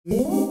Hi,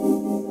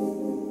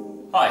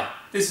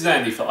 this is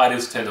Andy for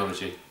IRIS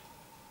Technology.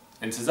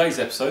 In today's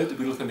episode we'll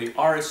be looking at the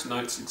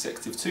IrisNotes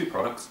Executive 2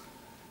 product,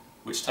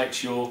 which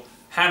takes your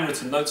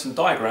handwritten notes and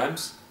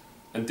diagrams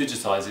and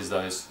digitises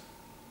those.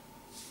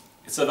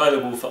 It's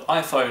available for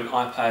iPhone,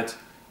 iPad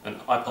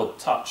and iPod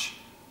Touch,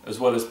 as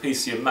well as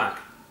PC and Mac,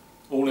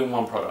 all in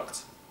one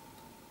product.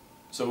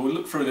 So we'll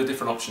look through the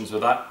different options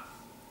with that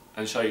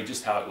and show you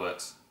just how it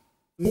works.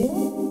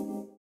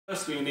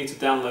 Firstly, you need to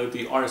download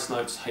the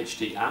IrisNotes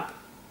HD app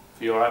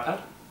for your iPad.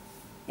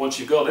 Once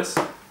you've got this,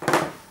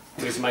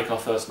 we need to make our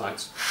first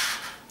notes.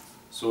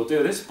 So we'll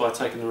do this by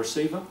taking the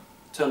receiver,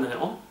 turning it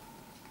on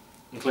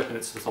and clipping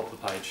it to the top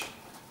of the page.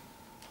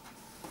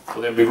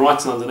 We'll then be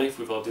writing underneath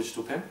with our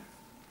digital pen.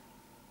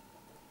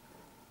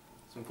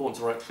 It's important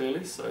to write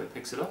clearly so it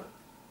picks it up.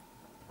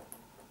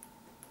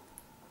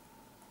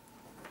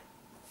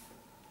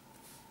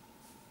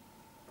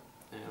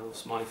 And a little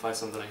smiley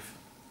face underneath.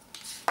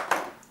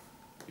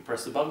 You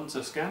press the button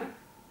to scan it.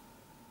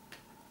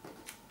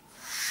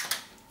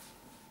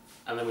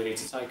 And then we need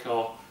to take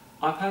our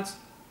iPad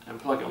and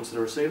plug it onto the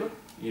receiver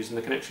using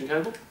the connection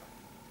cable.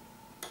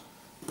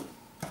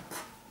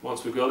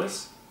 Once we've got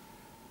this,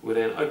 we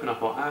then open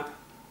up our app,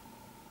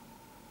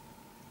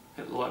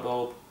 hit the light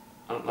bulb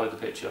and upload the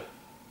picture.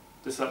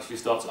 This will actually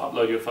start to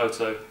upload your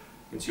photo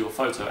into your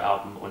photo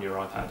album on your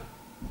iPad.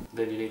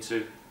 Then you need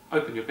to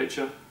open your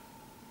picture,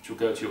 which will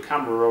go to your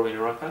camera roll in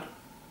your iPad.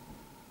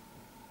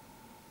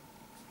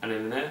 And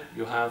in there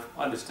you'll have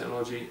IRIS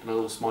Technology and a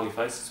little smiley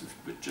face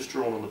just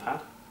drawn on the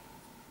pad.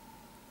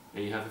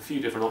 And you have a few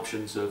different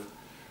options of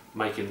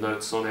making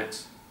notes on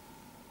it,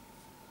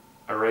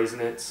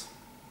 erasing it,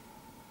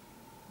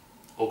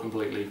 or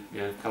completely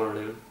colouring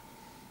it in.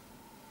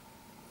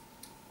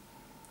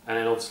 And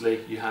then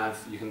obviously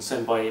you can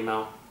send by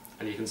email,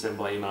 and you can send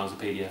by email as a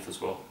PDF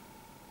as well.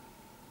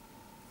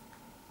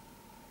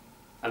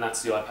 And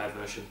that's the iPad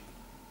version.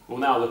 We'll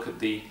now look at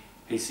the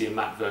PC and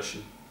Mac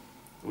version.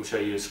 We'll show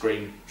you a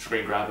screen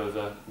grab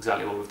of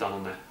exactly what we've done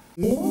on there.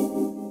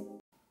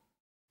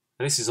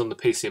 And this is on the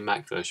PC and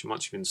Mac version.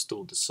 Once you've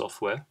installed the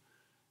software,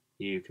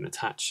 you can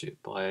attach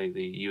it by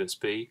the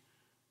USB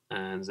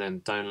and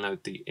then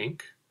download the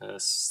ink.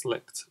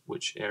 Select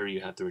which area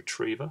you had the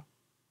retriever,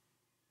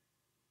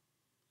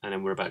 and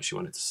then whereabouts you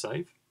want it to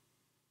save.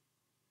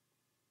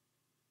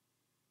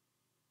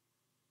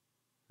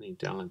 Then you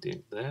download the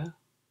ink there,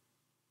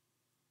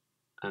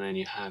 and then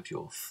you have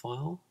your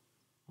file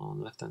on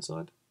the left hand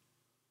side.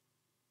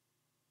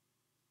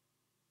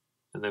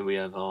 And then we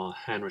have our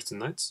handwritten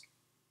notes.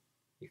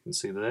 You can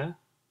see there.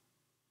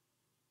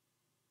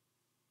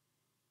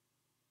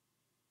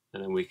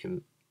 And then we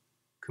can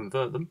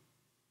convert them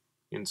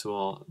into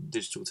our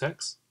digital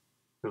text.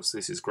 Also,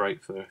 this is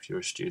great for if you're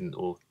a student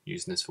or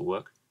using this for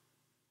work.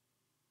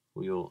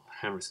 All your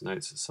handwritten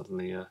notes are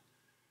suddenly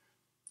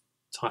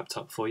typed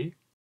up for you.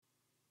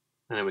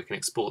 And then we can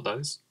export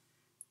those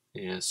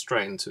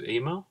straight into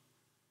email,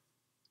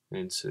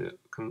 can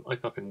open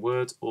up in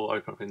Word or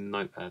open up in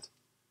Notepad.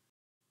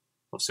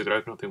 Obviously, we're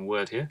going to open up in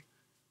Word here,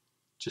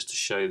 just to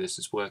show you this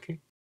is working.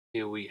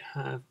 Here we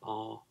have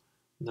our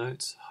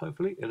notes,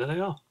 hopefully, there they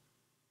are.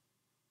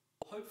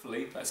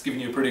 Hopefully that's given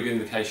you a pretty good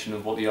indication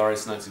of what the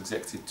IrisNotes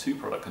Executive 2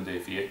 product can do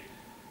for you.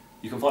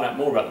 You can find out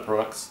more about the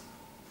products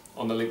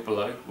on the link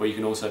below, where you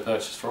can also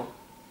purchase from.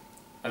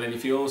 And then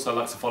if you also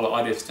like to follow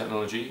IRIS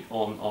Technology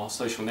on our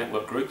social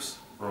network groups,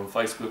 we're on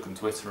Facebook and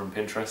Twitter and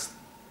Pinterest,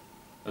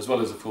 as well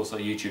as of course our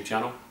YouTube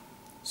channel.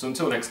 So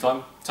until next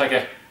time, take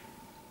care.